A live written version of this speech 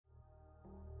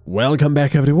Welcome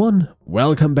back, everyone.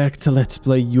 Welcome back to Let's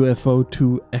Play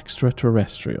UFO2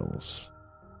 Extraterrestrials.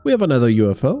 We have another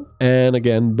UFO, and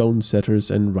again, bone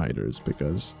setters and riders,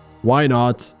 because why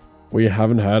not? We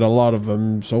haven't had a lot of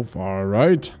them so far,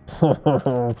 right?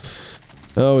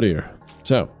 Oh dear.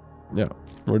 So, yeah,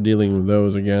 we're dealing with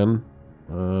those again.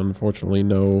 Unfortunately,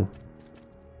 no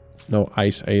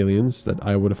ice aliens that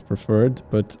I would have preferred,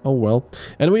 but oh well.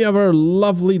 And we have our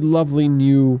lovely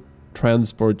new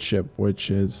transport ship, which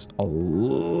is a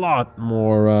lot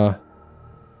more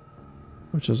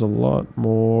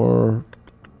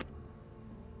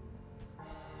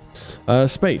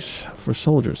space for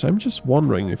soldiers. I'm just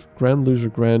wondering if Grand Loser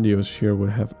Grandiose here would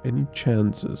have any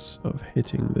chances of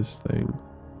hitting this thing.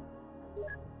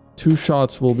 2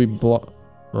 shots will be blocked.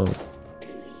 Oh,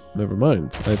 never mind.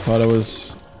 I thought I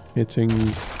was hitting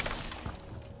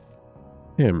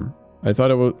him. I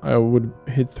thought I would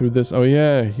hit through this. Oh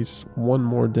yeah, he's one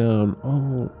more down.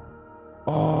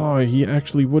 Oh, he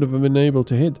actually would have been able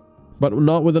to hit, but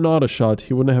not with an auto shot.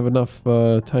 He wouldn't have enough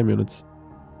time units.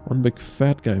 One big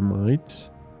fat guy might.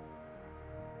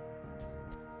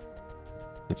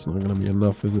 It's not gonna be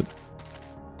enough, is it?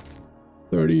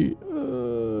 30.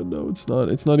 No, it's not.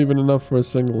 It's not even enough for a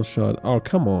single shot. Oh,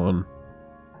 come on.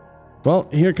 Well,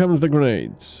 here comes the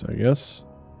grenades, I guess.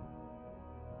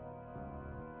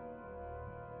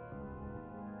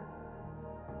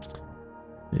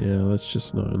 Yeah, that's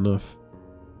just not enough.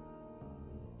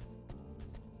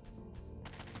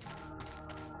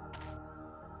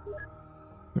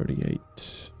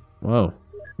 .38. Wow,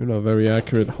 you're not very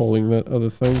accurate holding that other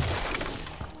thing.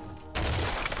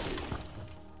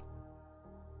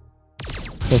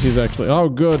 Well, he's actually... Oh,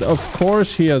 good. Of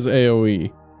course he has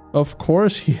AoE. Of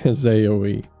course he has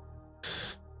AoE.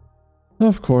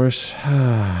 Of course.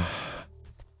 How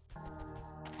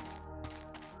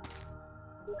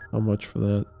much for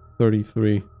that?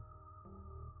 33.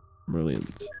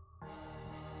 Brilliant.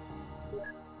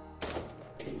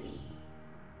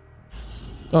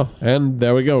 Oh, and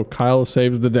there we go. Kyle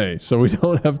saves the day, so we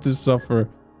don't have to suffer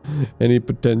any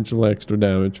potential extra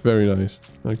damage. Very nice.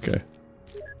 Okay.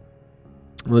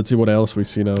 Let's see what else we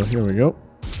see now. Here we go.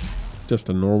 Just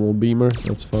a normal beamer.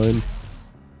 That's fine.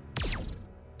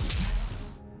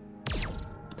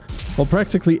 Well,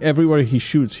 practically everywhere he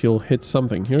shoots, he'll hit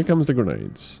something. Here comes the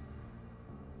grenades.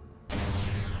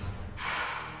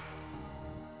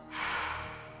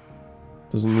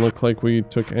 Doesn't look like we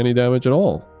took any damage at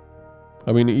all.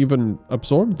 I mean, even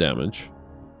absorbed damage.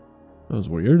 That was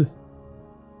weird.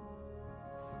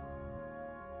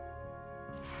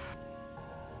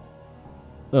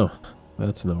 Oh,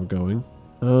 that's now going.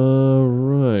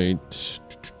 Right.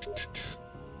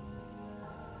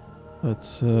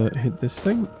 Let's hit this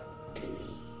thing.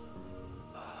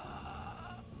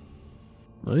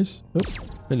 Nice. Oh,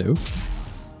 hello.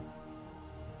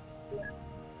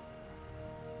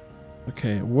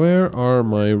 Okay, where are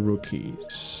my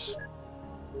rookies?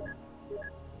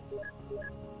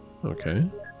 Okay.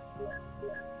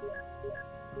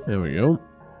 There we go.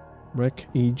 Wreck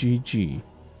EGG.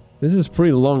 This is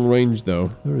pretty long range though.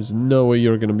 There is no way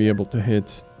you're going to be able to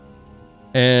hit.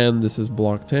 And this is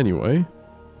blocked anyway.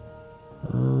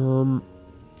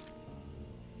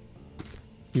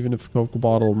 Even if Coke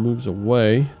Bottle moves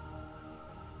away,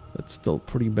 that's still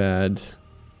pretty bad.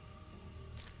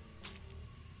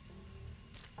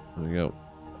 There we go.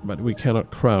 But we cannot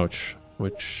crouch,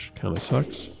 which kind of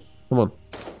sucks. Come on.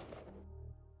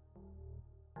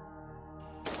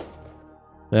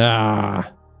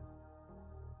 Ah!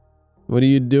 What are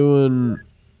you doing?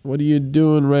 What are you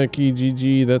doing, Wreck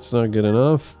EGG? That's not good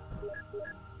enough.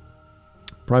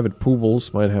 Private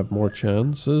Poobles might have more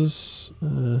chances.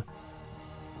 Of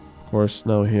course,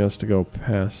 now he has to go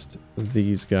past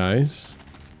these guys.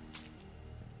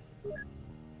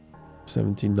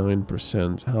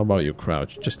 79%. How about you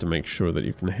crouch, just to make sure that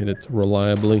you can hit it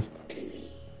reliably.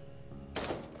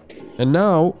 And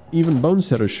now, even Bone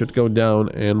Setters should go down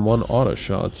and 1 auto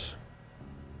shot.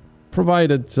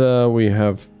 Provided we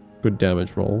have good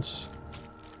damage rolls.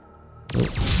 Oh,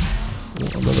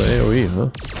 another AoE, huh?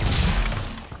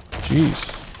 Jeez.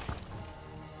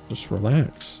 Just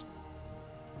relax.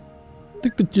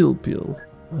 Take the chill pill.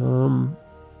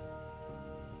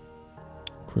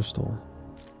 Crystal.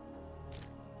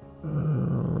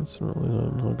 That's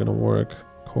really not gonna work.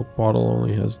 Coke Bottle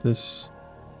only has this.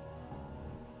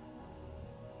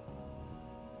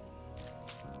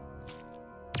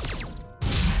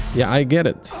 Yeah, I get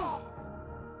it.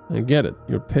 I get it.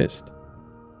 You're pissed.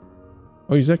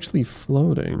 Oh, he's actually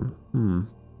floating.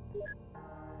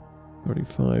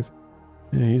 35.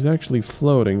 Yeah, he's actually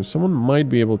floating. Someone might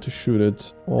be able to shoot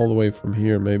it all the way from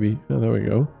here, maybe. Oh, there we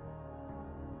go.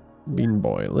 Bean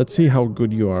Boy. Let's see how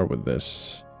good you are with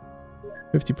this.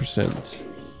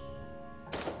 50%.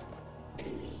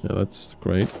 Yeah, that's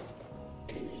great.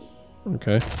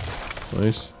 Okay.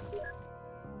 Nice.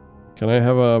 Can I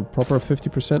have a proper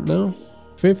 50% now?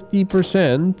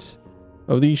 50%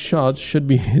 of these shots should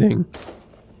be hitting.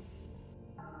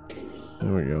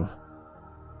 There we go.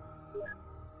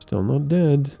 Still not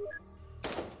dead.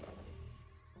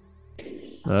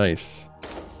 Nice.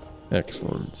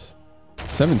 Excellent.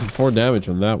 74 damage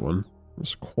on that one.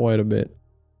 That's quite a bit.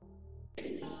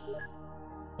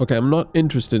 Okay, I'm not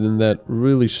interested in that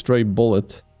really stray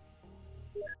bullet.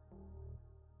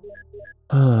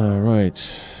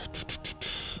 Right.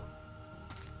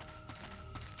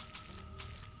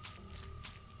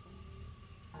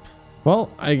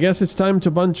 Well, I guess it's time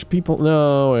to bunch people.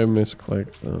 No, I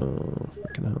misclicked. Oh,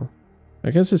 freaking hell. I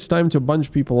guess it's time to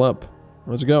bunch people up.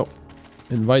 Let's go.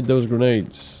 Invite those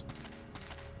grenades.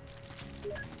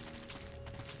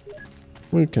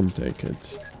 We can take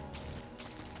it.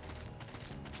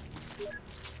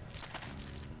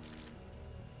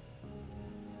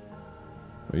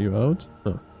 Are you out?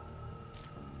 Oh.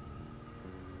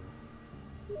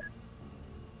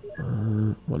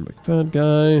 One big fat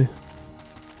guy.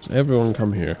 So everyone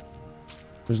come here.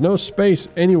 There's no space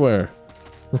anywhere.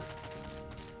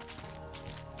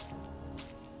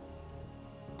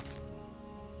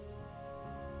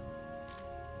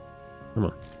 Come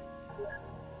on.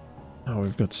 Oh,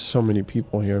 we've got so many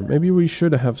people here. Maybe we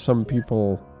should have some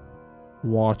people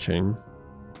watching.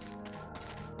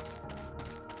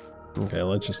 Okay,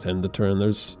 let's just end the turn.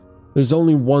 There's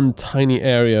only one tiny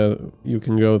area you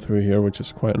can go through here, which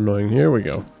is quite annoying. Here we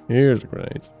go. Here's a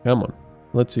grenade. Come on.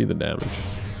 Let's see the damage.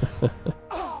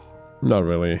 I'm not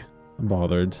really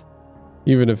bothered.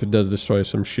 Even if it does destroy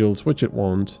some shields, which it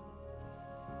won't.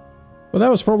 But that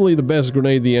was probably the best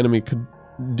grenade the enemy could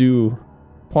do,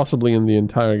 possibly in the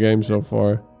entire game so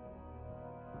far.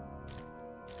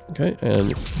 Okay,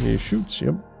 and he shoots,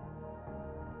 yep.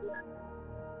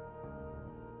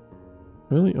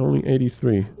 Really? Only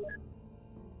 83.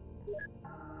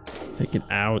 Take it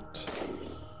out.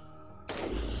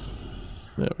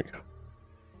 There we go.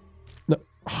 No.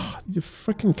 Oh, the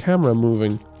freaking camera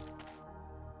moving.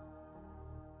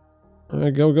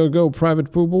 Alright, go, go, go,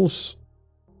 private poobles.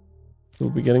 We'll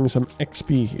be getting some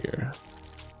XP here.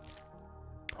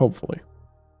 Hopefully.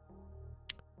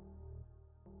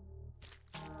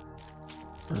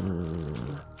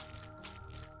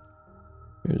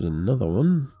 Here's another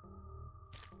one.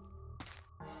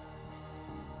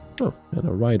 Oh, and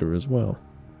a rider as well.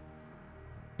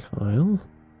 Kyle.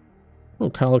 Oh,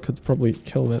 Kyle could probably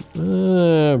kill that.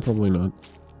 Probably not.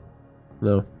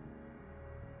 No.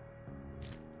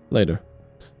 Later.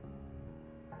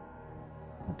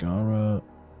 Gara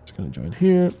is going to join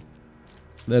here.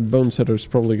 That bone setter is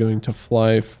probably going to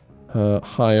fly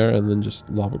higher and then just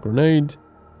lob a grenade,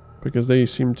 because they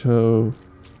seem to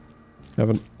have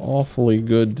an awfully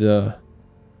good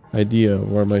idea of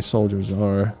where my soldiers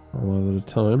are a lot of the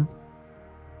time,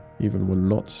 even when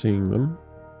not seeing them.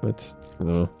 But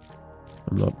no,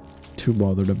 I'm not too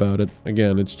bothered about it.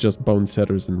 Again, it's just bone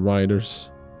setters and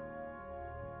riders.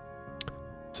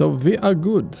 So we are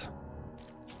good.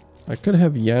 I could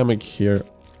have Yamik here,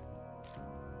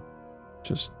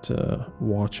 just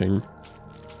watching,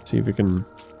 see if we can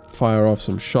fire off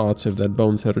some shots if that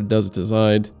bone setter does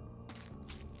decide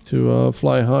to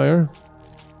fly higher.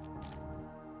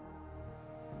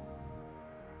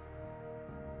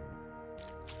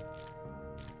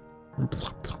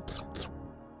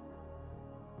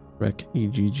 Wreck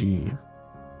EGG.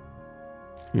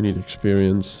 You need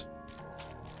experience.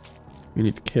 You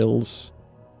need kills.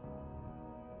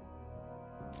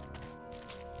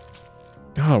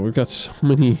 God, we've got so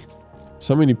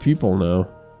many people now.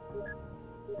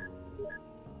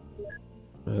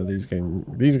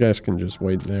 These guys can just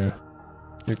wait there.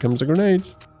 Here comes the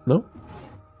grenades. No?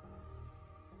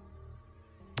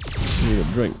 Need a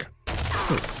drink.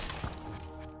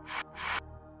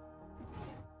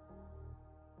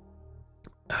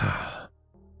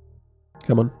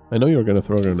 Come on. I know you're gonna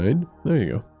throw a grenade. There you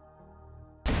go.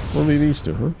 Only these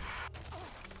two, huh?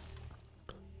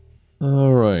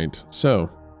 Alright, so.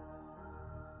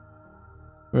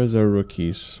 Where's our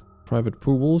rookies? Private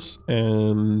Poobles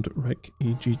and Wreck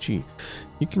EGG.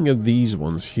 You can get these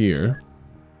ones here.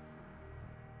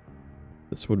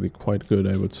 This would be quite good,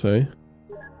 I would say.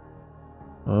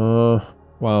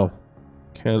 Wow.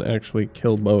 Can't actually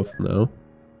kill both now.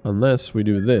 Unless we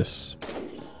do this.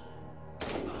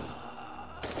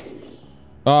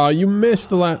 You missed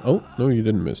the last... Oh, no, you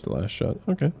didn't miss the last shot.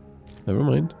 Okay. Never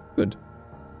mind. Good.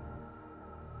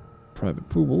 Private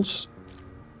Poobles.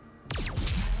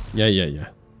 Yeah.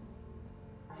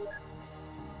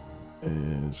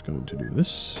 Is going to do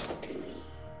this.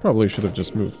 Probably should have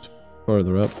just moved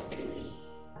further up.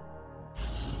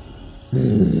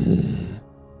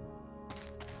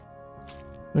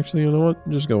 Actually, you know what?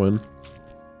 Just go in.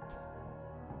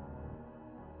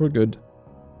 We're good.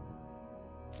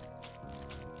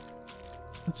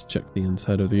 Let's check the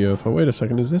inside of the UFO. Wait a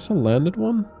second, is this a landed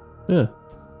one? Yeah.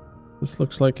 This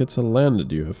looks like it's a landed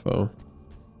UFO.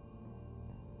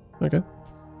 Okay.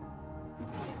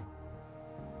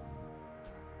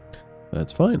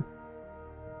 That's fine.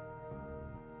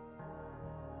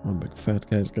 One big fat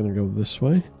guy's gonna go this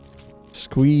way.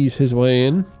 Squeeze his way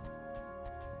in.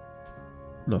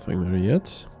 Nothing there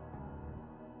yet.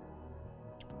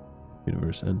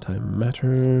 Universe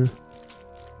antimatter.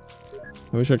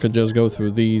 I wish I could just go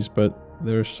through these, but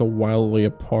they're so wildly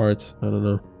apart. I don't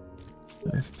know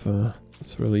if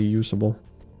it's really usable.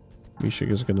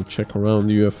 Mishik is gonna check around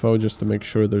the UFO just to make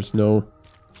sure there's no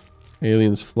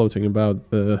aliens floating about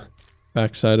the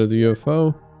backside of the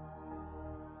UFO.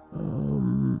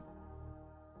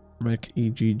 Rec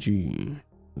EGG.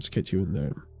 Let's get you in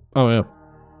there. Oh yeah.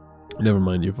 Never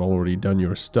mind, you've already done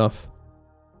your stuff.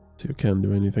 So you can't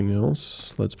do anything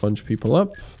else. Let's bunch people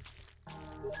up.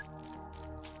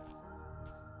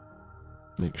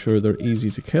 Make sure they're easy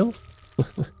to kill.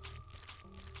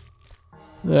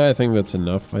 I think that's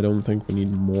enough. I don't think we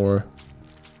need more.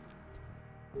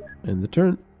 End the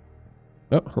turn.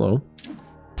 Oh, hello.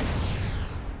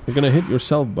 You're gonna hit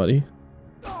yourself, buddy.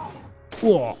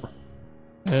 Whoa.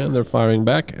 And they're firing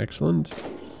back. Excellent.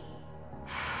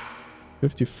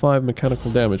 55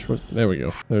 mechanical damage. There we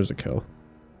go. There's a kill.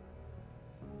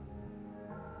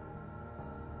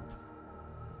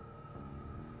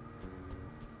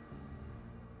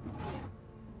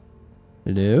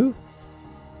 Hello?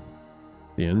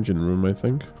 The engine room, I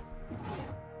think.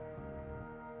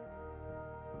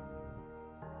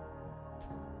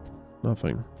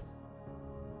 Nothing.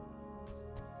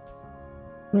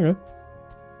 Okay.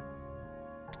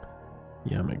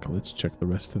 Yeah, Michael, let's check the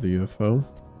rest of the UFO.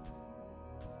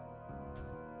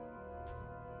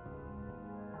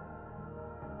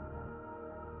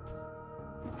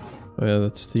 Oh yeah,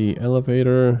 that's the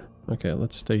elevator. Okay,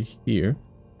 let's stay here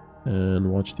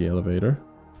and watch the elevator.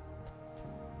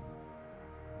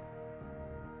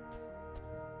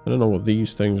 I don't know what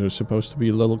these things are supposed to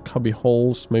be. Little cubby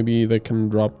holes. Maybe they can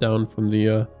drop down from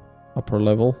the upper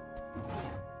level.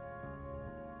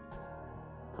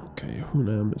 Okay,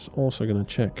 Hunam is also gonna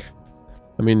check.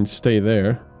 I mean, stay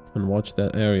there and watch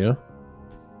that area.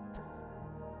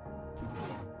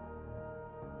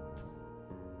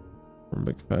 One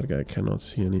big fat guy cannot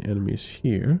see any enemies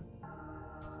here.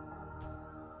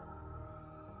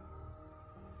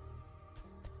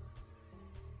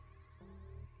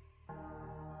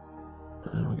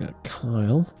 And we got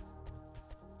Kyle.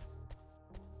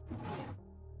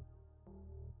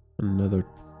 Another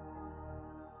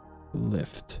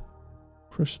lift.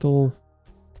 Crystal.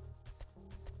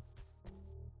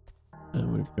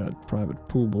 And we've got Private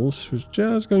Poobles, who's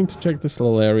just going to check this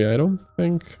little area.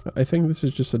 I think this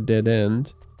is just a dead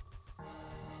end.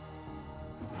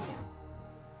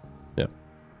 Yeah.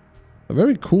 A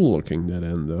very cool looking dead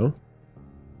end, though.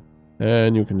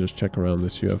 And you can just check around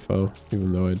this UFO,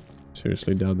 even though I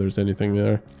seriously doubt there's anything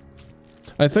there.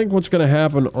 I think what's going to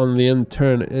happen on the end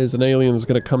turn is an alien is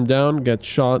going to come down, get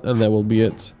shot, and that will be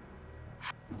it.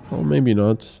 Well, maybe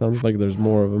not. Sounds like there's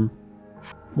more of them.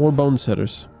 More bone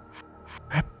setters.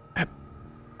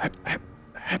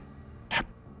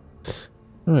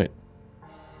 Alright.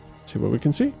 See what we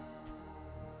can see.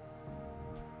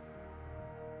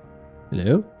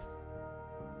 Hello?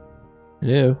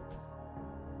 Hello?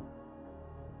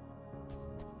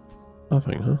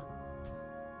 Nothing, huh?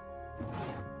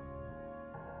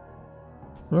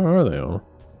 Where are they all?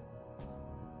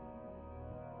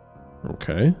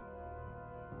 Okay.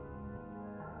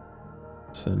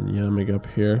 Send Yamig up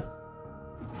here.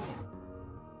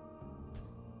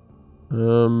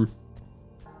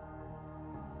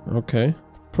 Okay.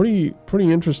 Pretty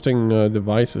interesting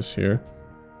devices here.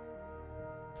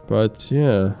 But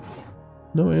yeah,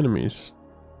 no enemies.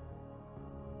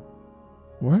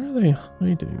 Where are they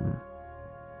hiding?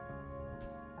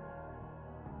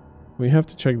 We have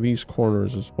to check these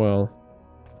corners as well.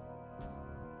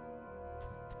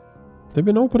 They've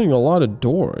been opening a lot of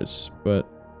doors, but...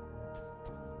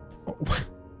 Oh,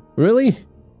 really?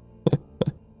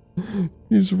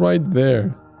 He's right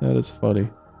there. That is funny.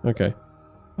 Okay.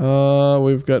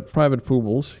 We've got Private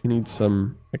Poobles. He needs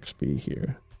some XP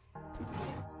here.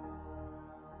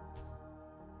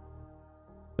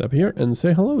 Get up here and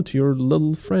say hello to your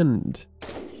little friend.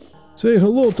 Say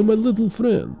hello to my little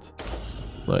friend.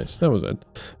 Nice, that was it.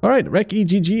 Alright, Rec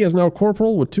EGG is now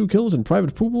Corporal with 2 kills, and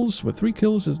Private Poobles with 3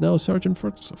 kills is now Sergeant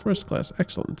first class.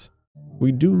 Excellent.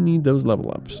 We do need those level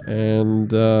ups,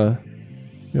 and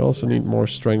we also need more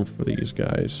strength for these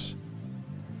guys.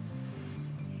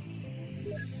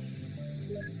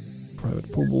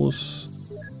 Private Poobles.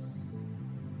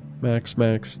 Max.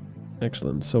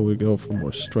 Excellent, so we go for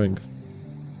more strength.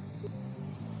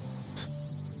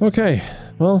 Okay,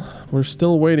 well, we're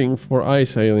still waiting for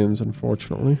ice aliens,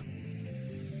 unfortunately.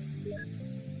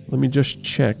 Let me just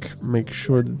check, make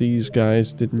sure that these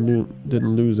guys didn't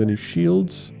lose any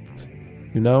shields.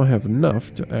 You now have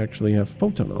enough to actually have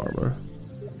photon armor.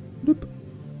 Bloop.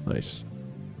 Nice.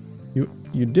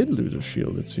 You did lose a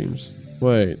shield, it seems.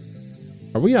 Wait,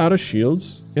 are we out of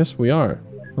shields? Yes, we are.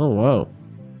 Oh, wow.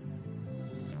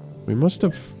 We must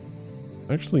have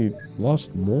actually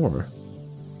lost more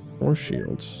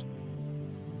shields.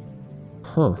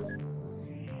 Huh.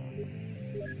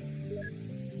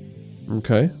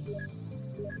 Okay.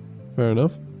 Fair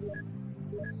enough.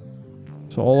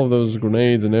 So all of those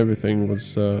grenades and everything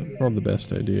was not the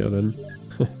best idea then.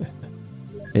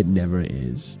 It never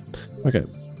is. Okay.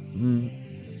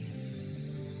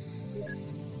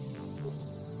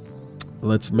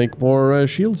 Let's make more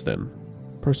shields then.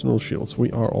 Personal shields.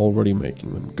 We are already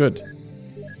making them. Good.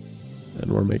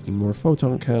 And we're making more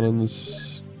photon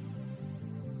cannons.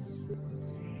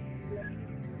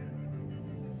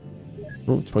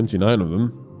 Oh, 29 of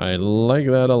them. I like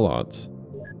that a lot.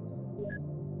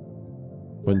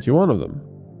 21 of them.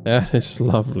 That is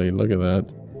lovely. Look at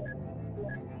that.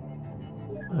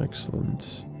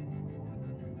 Excellent.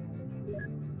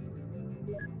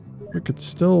 We could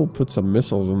still put some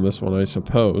missiles in this one, I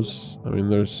suppose. I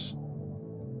mean,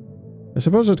 I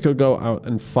suppose it could go out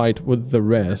and fight with the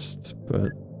rest,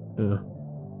 but yeah.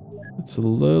 It's a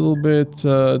little bit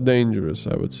dangerous,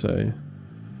 I would say.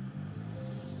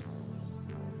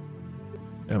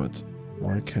 Damn it.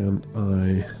 Why can't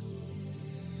I...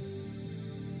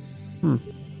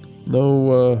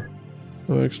 No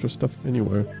extra stuff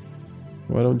anywhere.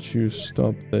 Why don't you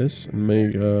stop this and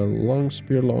make a long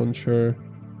spear launcher?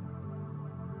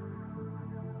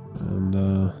 And,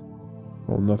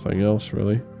 well, nothing else,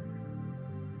 really.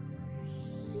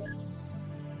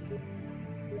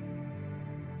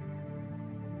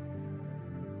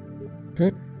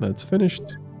 Okay, that's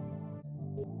finished.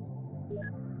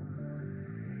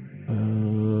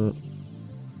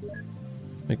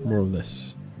 Make more of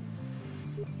this.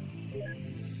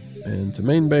 And to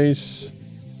main base,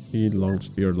 the long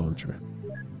spear launcher.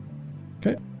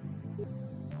 Okay.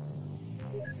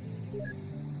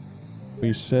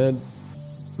 We said...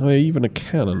 Oh, yeah, even a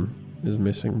cannon is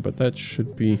missing, but that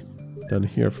should be done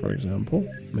here, for example.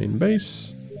 Main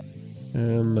base.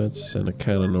 And let's send a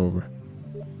cannon over.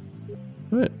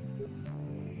 Alright.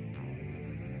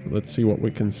 Let's see what we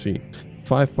can see.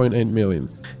 5.8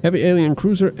 million. Heavy alien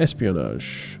cruiser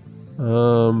espionage.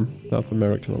 South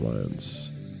American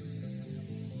Alliance.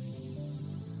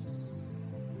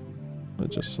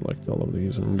 Let's just select all of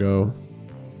these and go.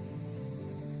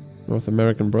 North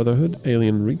American Brotherhood.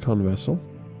 Alien recon vessel.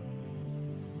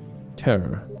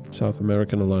 Terror. South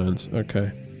American Alliance.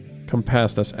 Okay. Come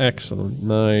past us. Excellent.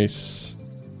 Nice.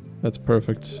 That's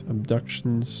perfect.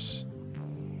 Abductions.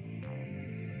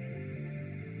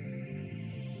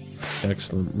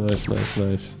 Excellent. Nice.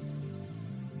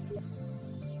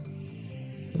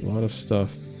 A lot of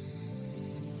stuff.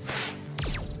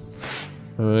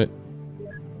 Alright.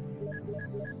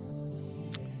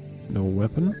 No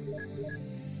weapon.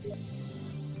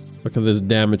 Look at this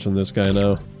damage on this guy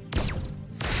now.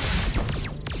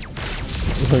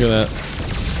 Look at that.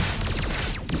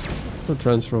 No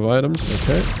transfer of items.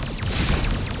 Okay.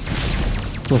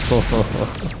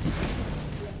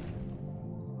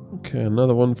 Okay,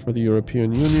 another one for the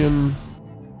European Union.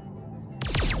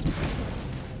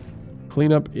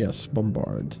 Cleanup, yes.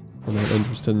 Bombard. I'm not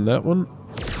interested in that one.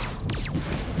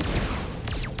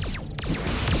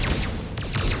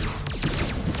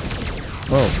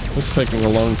 Oh, it's taking a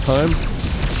long time.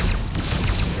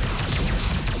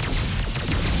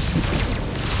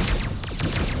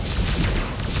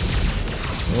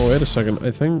 Oh, wait a second.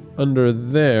 I think under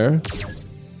there...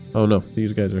 Oh no,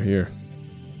 these guys are here.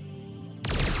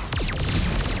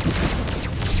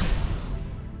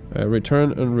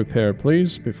 Return and repair,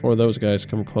 please, before those guys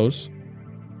come close.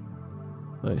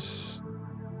 Nice.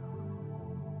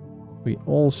 We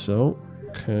also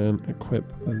can equip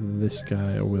this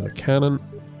guy with a cannon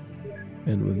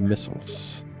and with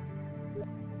missiles.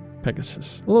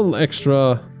 Pegasus. A little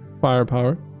extra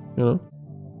firepower, you know.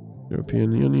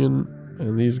 European Union.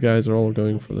 And these guys are all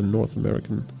going for the North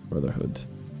American Brotherhood.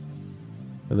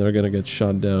 And they're gonna get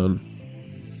shot down.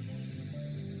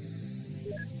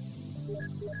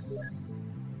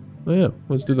 Oh yeah,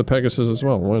 let's do the Pegasus as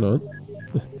well, why not?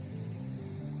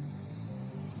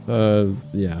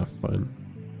 Yeah, fine.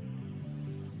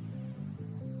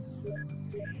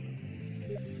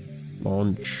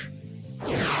 Launch.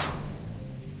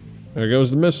 There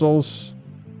goes the missiles.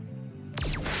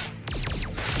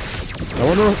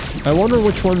 I wonder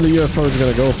which one the UFO is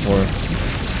gonna go for.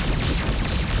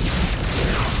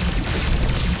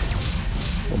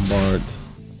 Bombard.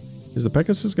 Is the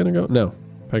Pegasus gonna go? No.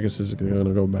 Pegasus is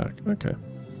gonna go back. Okay.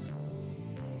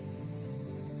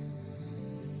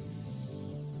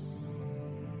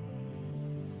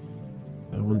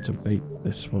 I want to bait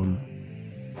this one.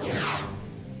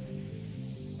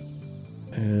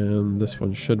 And this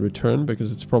one should return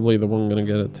because it's probably the one gonna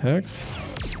get attacked.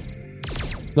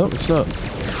 No, it's not.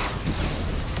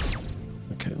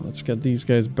 Okay, let's get these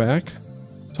guys back.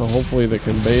 So hopefully they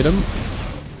can bait him.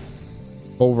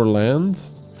 Overland.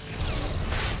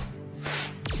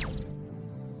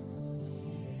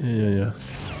 Yeah.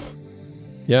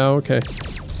 Yeah, okay.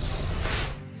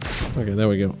 Okay, there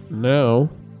we go. Now.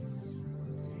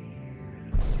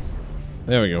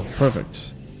 There we go.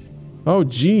 Perfect. Oh,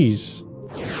 jeez.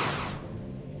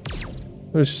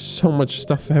 There's so much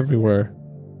stuff everywhere.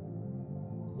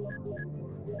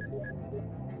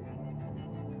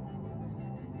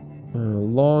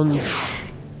 Launch.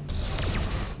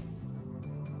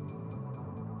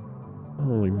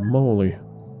 Holy moly.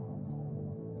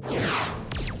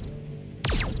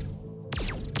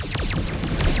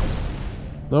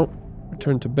 Nope.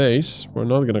 Return to base. We're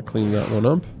not gonna clean that one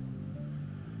up.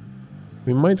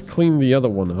 We might clean the other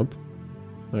one up,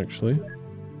 actually.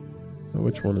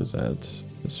 Which one is that?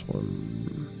 This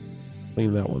one.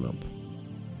 Clean that one up.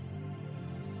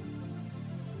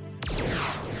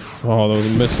 Oh,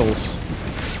 those missiles.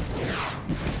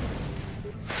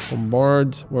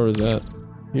 Bombard. Where is that?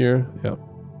 Here? Yeah.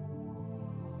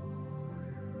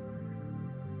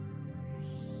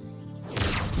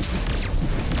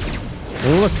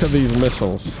 Look at these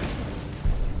missiles.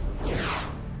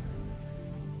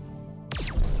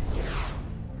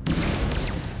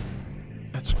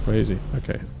 That's crazy.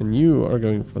 Okay, and you are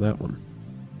going for that one.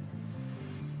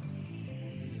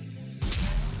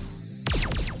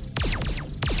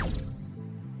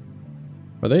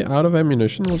 Are they out of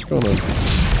ammunition? What's going on?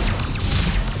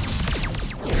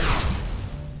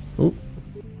 Oh.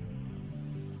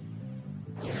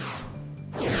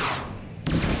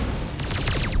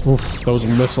 Oof, those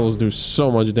missiles do so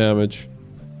much damage.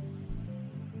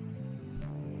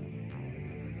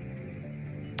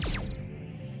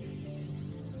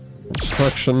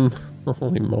 Destruction.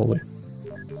 Holy moly.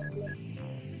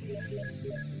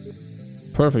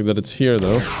 Perfect that it's here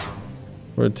though.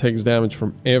 Where it takes damage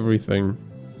from everything.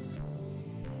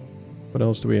 What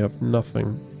else do we have?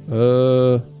 Nothing.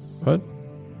 What?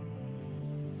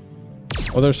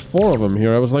 Oh, there's 4 of them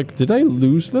here. I was like, did I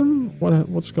lose them?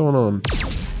 What's going on?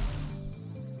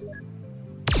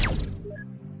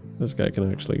 This guy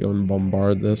can actually go and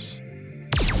bombard this.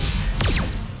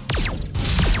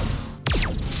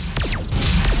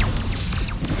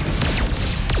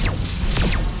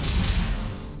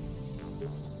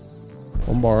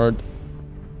 Bombard.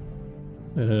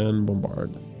 And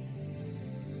bombard.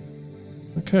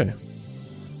 Okay.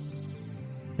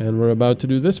 And we're about to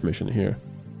do this mission here.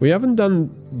 We haven't done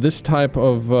this type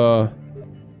of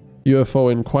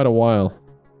UFO in quite a while.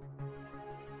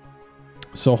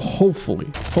 So hopefully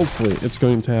it's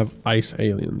going to have ice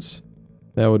aliens.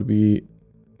 That would be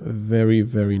very,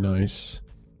 very nice.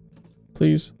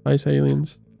 Please, ice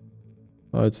aliens.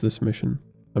 Oh, it's this mission.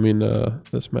 I mean,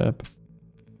 this map.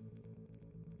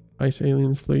 Ice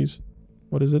aliens, please.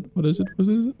 What is it? What is it? What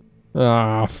is it?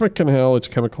 Ah, frickin' hell, it's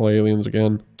chemical aliens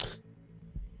again.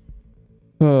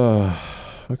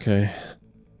 Okay.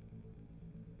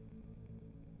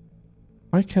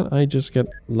 Why can't I just get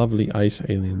lovely ice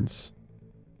aliens?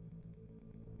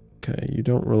 Okay, you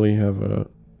don't really have a...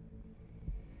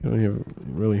 You don't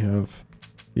really have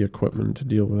the equipment to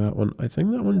deal with that one. I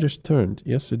think that one just turned.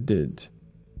 Yes, it did.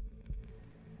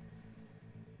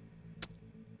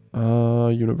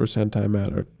 Universe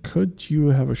antimatter. Could you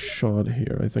have a shot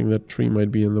here? I think that tree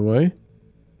might be in the way.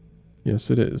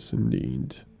 Yes, it is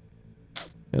indeed.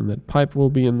 And that pipe will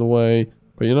be in the way.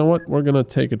 But you know what? We're gonna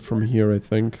take it from here, I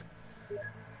think.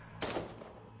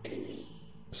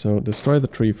 So, destroy the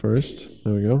tree first.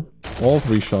 There we go. All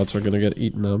 3 shots are gonna get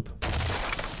eaten up.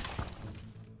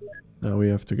 Now we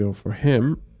have to go for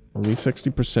him. Only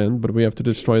 60%, but we have to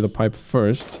destroy the pipe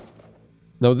first.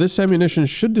 Now this ammunition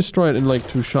should destroy it in like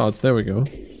 2 shots. There we go.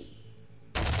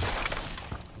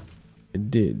 It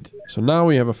did. So now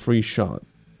we have a free shot.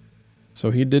 So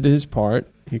he did his part.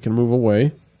 He can move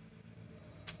away.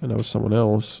 And now someone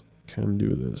else can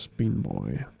do this. Bean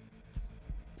Boy.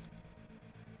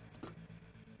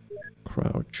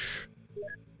 Crouch.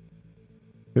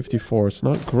 54. It's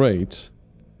not great.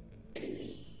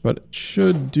 But it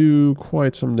should do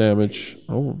quite some damage.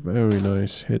 Oh, very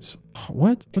nice hits.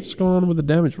 What? What's going on with the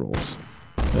damage rolls?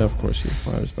 Yeah, of course he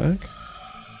fires back.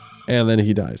 And then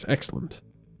he dies. Excellent.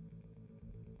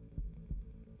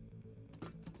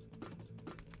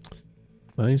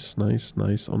 Nice, nice,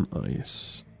 nice on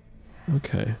ice.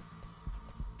 Okay.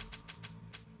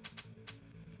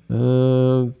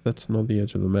 That's not the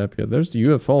edge of the map yet. There's the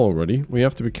UFO already. We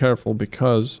have to be careful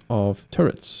because of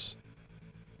turrets.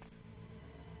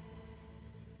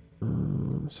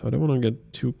 So I don't want to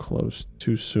get too close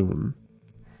too soon.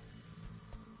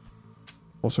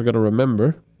 Also got to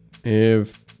remember,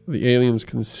 if the aliens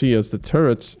can see us, the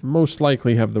turrets most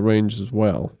likely have the range as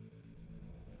well.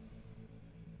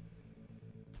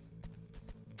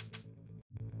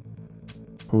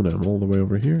 Oh, no, I'm all the way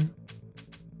over here.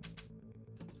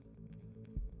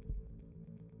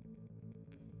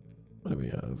 What do we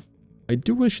have? I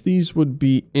do wish these would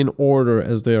be in order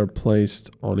as they are placed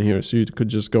on here, so you could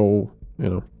just go, you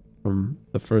know, from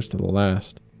the first to the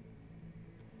last.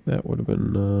 That would have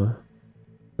been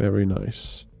very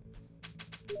nice.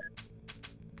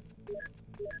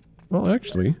 Well,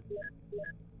 actually,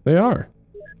 they are.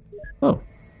 Oh,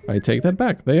 I take that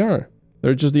back. They are.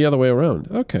 They're just the other way around.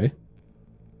 Okay.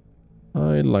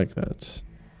 I like that.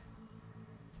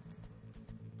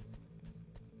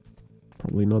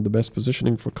 Probably not the best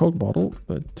positioning for Coke bottle,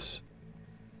 but...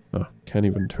 Oh, can't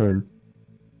even turn.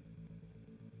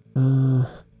 I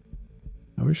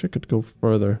wish I could go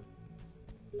further.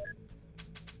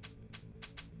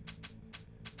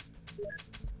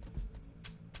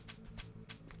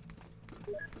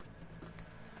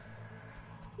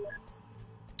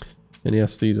 And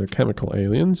yes, these are chemical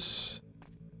aliens,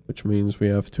 which means we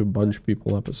have to bunch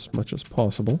people up as much as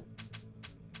possible.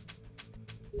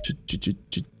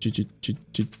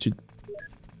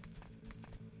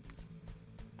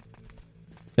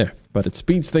 There, but it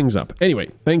speeds things up. Anyway,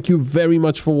 thank you very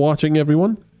much for watching,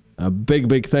 everyone. A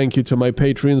big thank you to my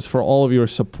Patreons for all of your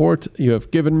support you have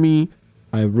given me.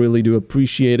 I really do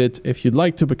appreciate it. If you'd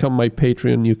like to become my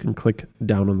Patreon, you can click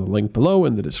down on the link below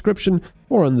in the description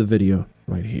or on the video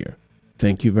right here.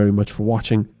 Thank you very much for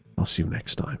watching. I'll see you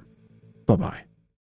next time. Bye-bye.